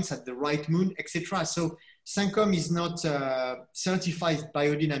the wines at the right moon, etc. So Saint-Côme is not certified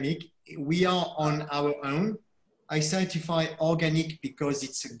biodynamic. We are on our own. I certify organic because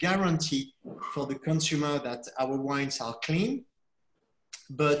it's a guarantee for the consumer that our wines are clean.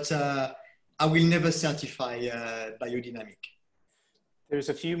 But I will never certify biodynamic. There's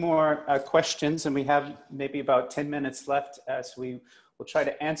a few more questions, and we have maybe about 10 minutes left, so we will try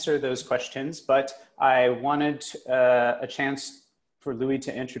to answer those questions. But I wanted a chance for Louis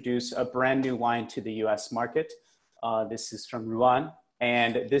to introduce a brand new wine to the US market. This is from Rouanne,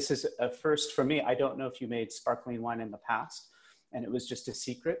 and this is a first for me. I don't know if you made sparkling wine in the past, and it was just a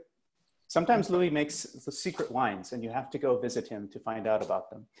secret. Sometimes Louis makes the secret wines, and you have to go visit him to find out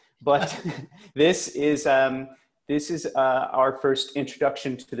about them. But this is our first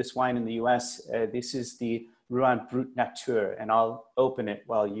introduction to this wine in the US. This is the Rouanne Brut Nature, and I'll open it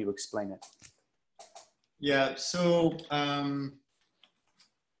while you explain it. Yeah, so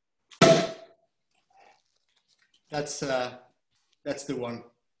that's the one.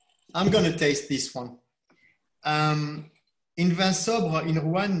 I'm gonna taste this one. In Vin Sobre in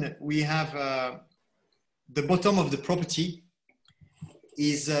Rouanne, we have the bottom of the property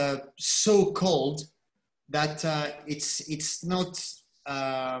is so cold that it's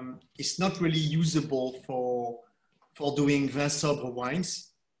not really usable for for doing vin sobre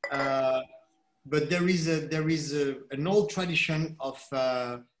wines. But there is an old tradition of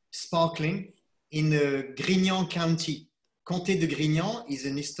sparkling in Grignan County. Comté de Grignan is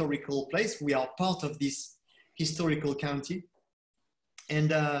an historical place. We are part of this historical county.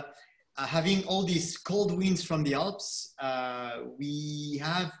 And having all these cold winds from the Alps, we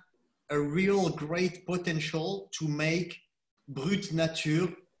have a real great potential to make Brut Nature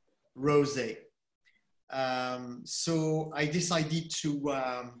rosé. So I decided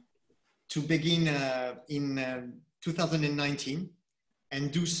to begin in 2019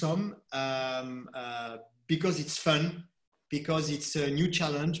 and do some because it's fun, because it's a new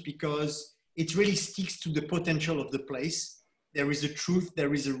challenge, because it really sticks to the potential of the place. There is a truth,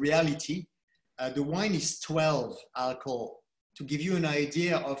 there is a reality. The wine is 12 alcohol, to give you an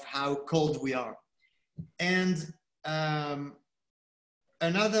idea of how cold we are. And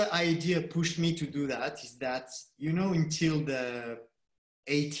another idea pushed me to do that is that, you know, until the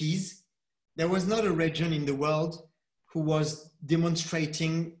 80s, there was not a region in the world who was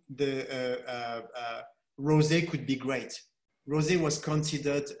demonstrating the rosé could be great. Rosé was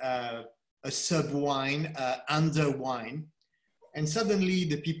considered a sub-wine, under wine. And suddenly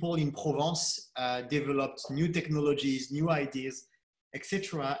the people in Provence developed new technologies, new ideas,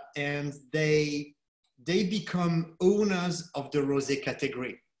 etc. And they become owners of the rosé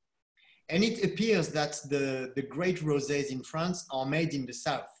category. And it appears that the great rosés in France are made in the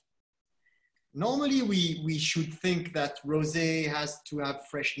south. Normally, we should think that rosé has to have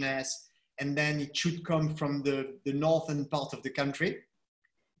freshness, and then it should come from the northern part of the country.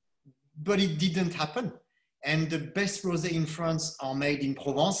 But it didn't happen. And the best rosé in France are made in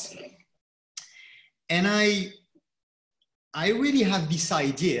Provence. And I really have this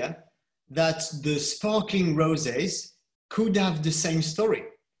idea that the sparkling rosés could have the same story.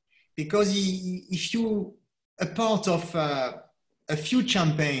 Because if you are part of a few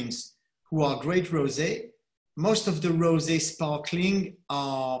champagnes who are great rosé, most of the rosé sparkling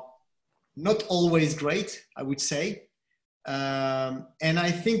are not always great, I would say. And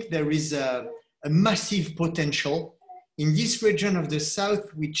I think there is a massive potential in this region of the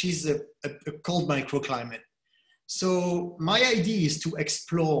south, which is a cold microclimate. So my idea is to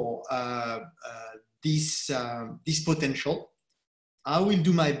explore this potential. I will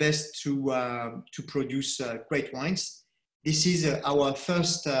do my best to produce great wines. This is our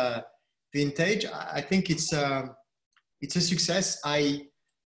first vintage. I think it's a success. I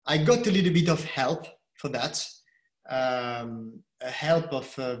got a little bit of help for that. A help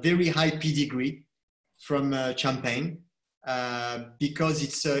of very high pedigree from Champagne because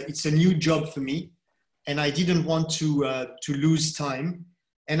it's a new job for me, and I didn't want to lose time.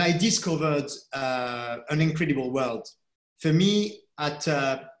 And I discovered an incredible world. For me, at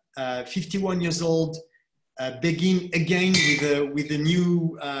 51 years old, begin again with a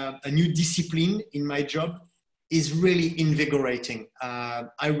new discipline in my job is really invigorating.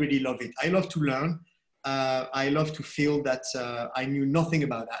 I really love it. I love to learn. I love to feel that I knew nothing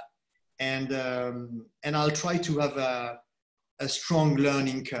about that, and I'll try to have a strong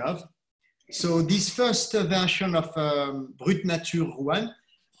learning curve. So this first version of Brut Nature Rouanne,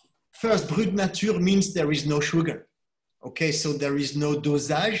 first Brut Nature means there is no sugar. Okay, so there is no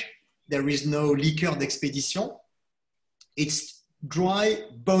dosage, there is no liqueur d'expédition. It's dry,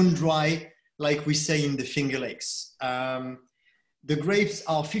 bone dry, like we say in the Finger Lakes. The grapes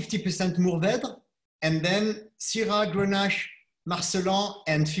are 50% Mourvèdre, and then Syrah, Grenache, Marcelin,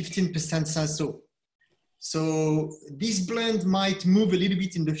 and 15% Cinsault. So this blend might move a little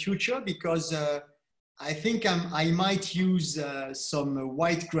bit in the future because I think I might use some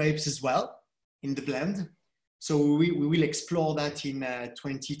white grapes as well in the blend. So we will explore that in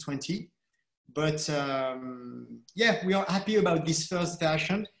 2020. But yeah, we are happy about this first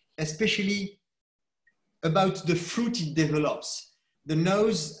version, especially about the fruit it develops. The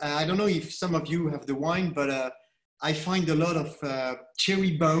nose, I don't know if some of you have the wine, but I find a lot of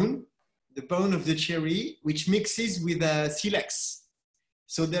cherry bone, the bone of the cherry, which mixes with silex.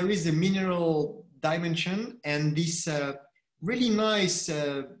 So there is a mineral dimension and this really nice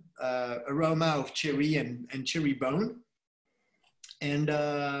aroma of cherry and cherry bone. And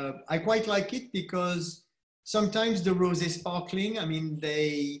I quite like it because sometimes the rosé sparkling, I mean,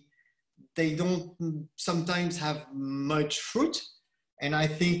 they don't sometimes have much fruit. And I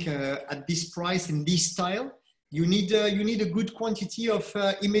think at this price and this style, you need a good quantity of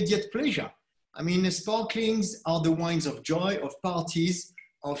immediate pleasure. I mean, sparklings are the wines of joy, of parties,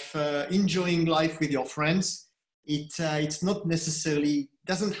 of enjoying life with your friends. It's not necessarily,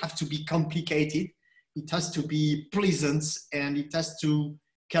 doesn't have to be complicated. It has to be pleasant and it has to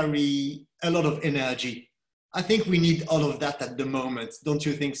carry a lot of energy. I think we need all of that at the moment. Don't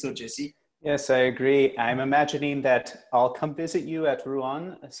you think so, Jesse? Yes, I agree. I'm imagining that I'll come visit you at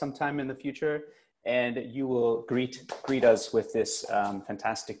Rouanne sometime in the future, and you will greet us with this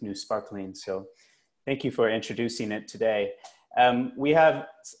fantastic new sparkling. So thank you for introducing it today. We have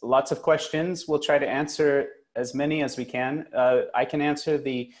lots of questions. We'll try to answer as many as we can. I can answer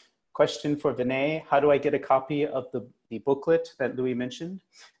the question for Vinay. How do I get a copy of the booklet that Louis mentioned?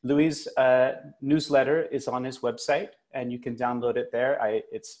 Louis's newsletter is on his website, and you can download it there.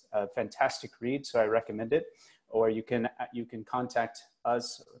 It's a fantastic read, so I recommend it. Or you can contact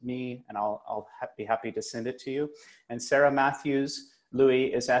us, me, and I'll be happy to send it to you. And Sarah Matthews,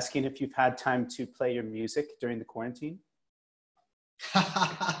 Louis, is asking if you've had time to play your music during the quarantine.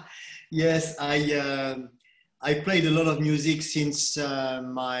 Yes, I played a lot of music since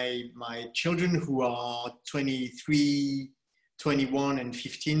my children, who are 23, 21, and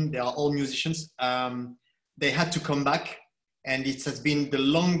 15. They are all musicians. They had to come back, and it has been the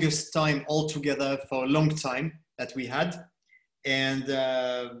longest time altogether for a long time that we had, and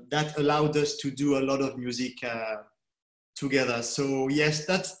that allowed us to do a lot of music together. So yes,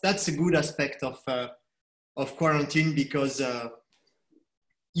 that's a good aspect of quarantine, because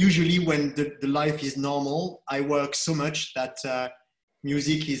usually when the life is normal, I work so much that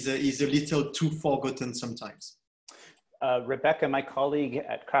music is a little too forgotten sometimes. Rebecca, my colleague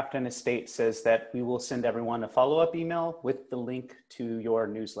at Craft and Estate, says that we will send everyone a follow-up email with the link to your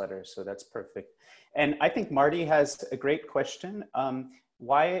newsletter. So that's perfect. And I think Marty has a great question.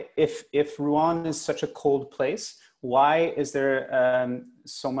 Why, if Rouanne is such a cold place, why is there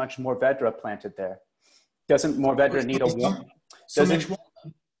so much Mourvèdre planted there? Doesn't Mourvèdre need a warm?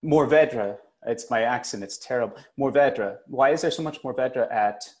 Mourvèdre, it's my accent, it's terrible. Mourvèdre, why is there so much Mourvèdre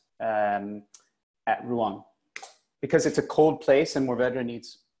at Rouanne? Because it's a cold place and Mourvèdre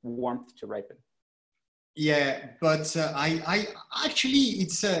needs warmth to ripen. Yeah, but I actually,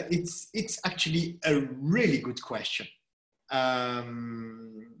 it's actually a really good question. I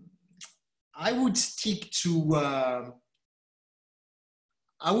would stick to,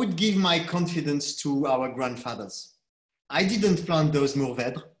 I would give my confidence to our grandfathers. I didn't plant those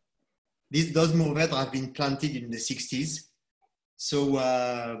Mourvèdre. Those Mourvèdre have been planted in the 60s. So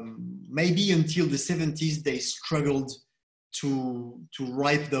maybe until the 70s, they struggled to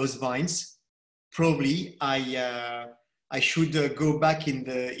ripe those vines. Probably I should go back in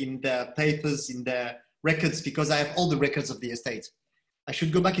the papers, in the records, because I have all the records of the estate. I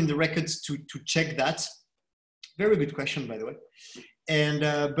should go back in the records to check that. Very good question, by the way. And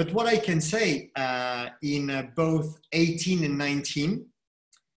but what I can say, in both 18 and 19,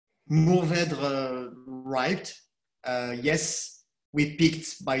 Mourvèdre riped. Yes, we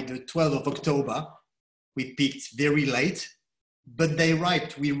picked by the 12th of October. We picked very late, but they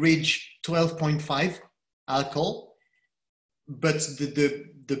riped. We reached 12.5 alcohol, but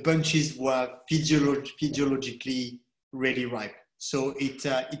the bunches were physiologically really ripe. So it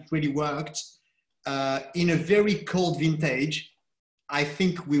really worked. In a very cold vintage, I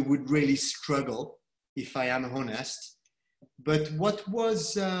think we would really struggle, if I am honest. But what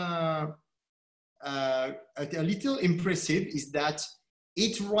was a little impressive is that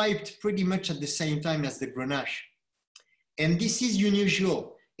it riped pretty much at the same time as the Grenache. And this is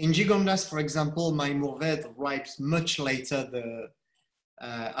unusual. In Gigondas, for example, my Mourvèdre ripes much later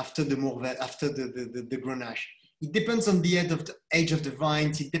after the Grenache. It depends on the age of the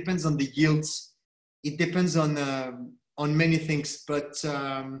vines. It depends on the yields. It depends on many things. But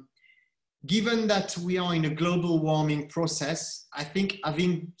given that we are in a global warming process, I think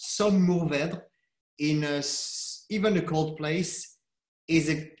having some Mourvèdre in even a cold place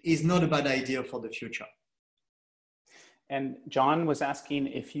is not a bad idea for the future. And John was asking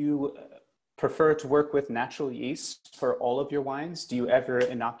if you prefer to work with natural yeast for all of your wines. Do you ever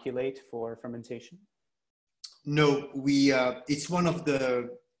inoculate for fermentation? No, it's one of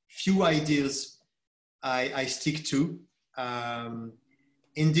the few ideas I stick to.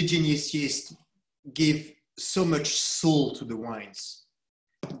 Indigenous yeast give so much soul to the wines.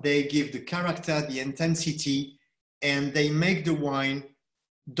 They give the character, the intensity, and they make the wine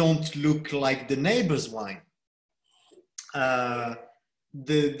don't look like the neighbor's wine. I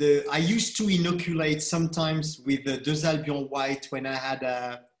used to inoculate sometimes with the Deux Albions White when I had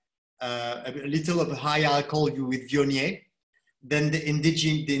a little of a high alcohol with Viognier. Then the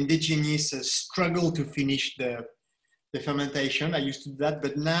indigenous struggle to finish the fermentation. I used to do that,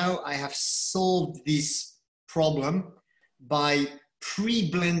 but now I have solved this problem by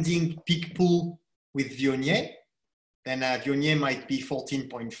pre-blending Picpoul with Viognier. Then Viognier might be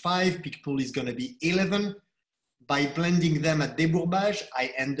 14.5, Picpoul is going to be 11. By blending them at débourbage,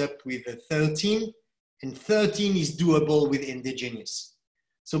 I end up with a 13, and 13 is doable with indigenous.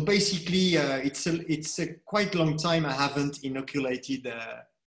 So basically, it's a quite long time I haven't inoculated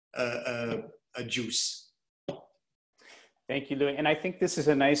a juice. Thank you, Louis. And I think this is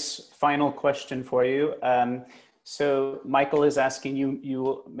a nice final question for you. So Michael is asking you,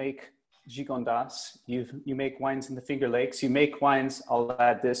 you make Gigondas, you make wines in the Finger Lakes, you make wines, I'll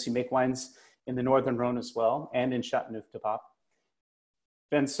add this, you make wines in the Northern Rhone as well, and in Châteauneuf-du-Pape.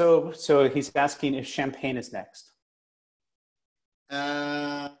 And so he's asking if Champagne is next.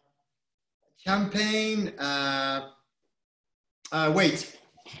 Champagne, wait.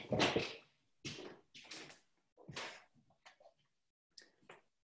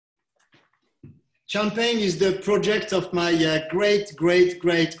 Champagne is the project of my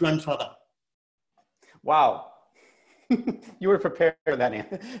great-great-great-grandfather. Wow. You were prepared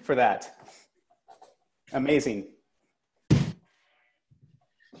for that. Amazing.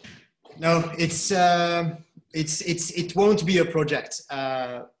 No, it won't be a project.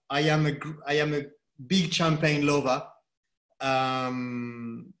 I am a big champagne lover.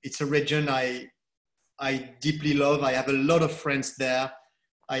 It's a region I deeply love. I have a lot of friends there.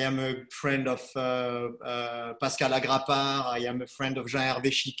 I am a friend of Pascal Agrapard. I am a friend of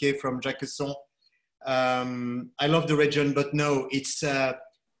Jean-Hervé Chiquet from Jacquesson. I love the region, but no, it's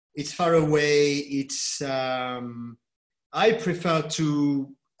far away. I prefer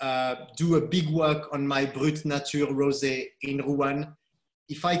to do a big work on my Brut Nature Rosé in Rouanne.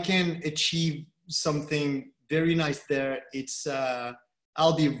 If I can achieve something very nice there,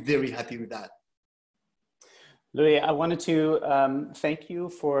 I'll be very happy with that. Louis, I wanted to thank you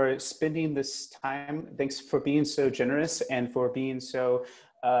for spending this time. Thanks for being so generous and for being so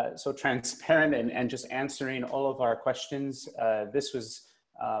transparent and just answering all of our questions. This was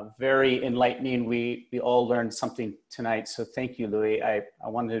very enlightening. We all learned something tonight. So thank you, Louis. I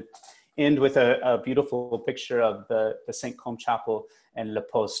wanted to end with a beautiful picture of the St. Côme Chapel and Le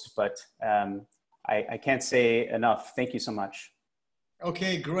Poste, but I can't say enough. Thank you so much.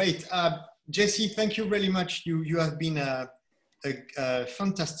 Okay, great. Jesse, thank you very much. You have been a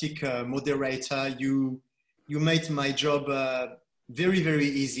fantastic moderator. You made my job very, very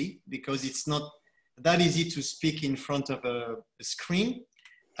easy, because it's not that easy to speak in front of a screen.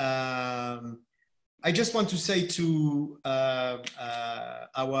 I just want to say to our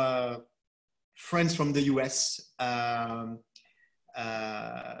friends from the US,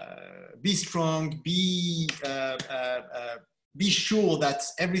 be strong, be sure that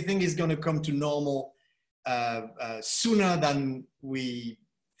everything is going to come to normal sooner than we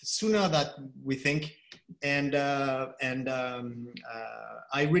think, and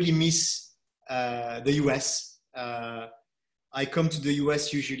I really miss the US. I come to the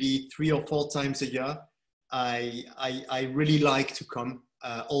US usually 3 or 4 times a year. I really like to come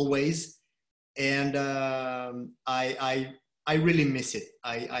always, and I really miss it.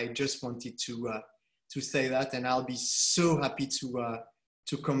 I just wanted to say that, and I'll be so happy to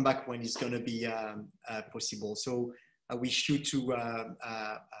come back when it's going to be possible. So I wish you to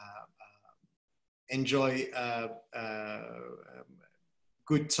enjoy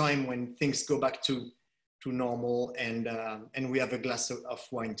good time when things go back to normal, and we have a glass of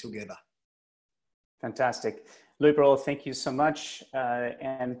wine together. Fantastic. Louis Barruol, thank you so much.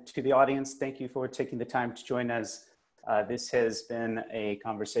 And to the audience, thank you for taking the time to join us. This has been a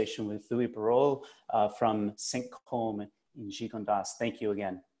conversation with Louis Barruol from St. Côme in Gigondas. Thank you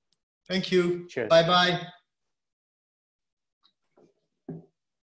again. Thank you. Cheers. Bye-bye.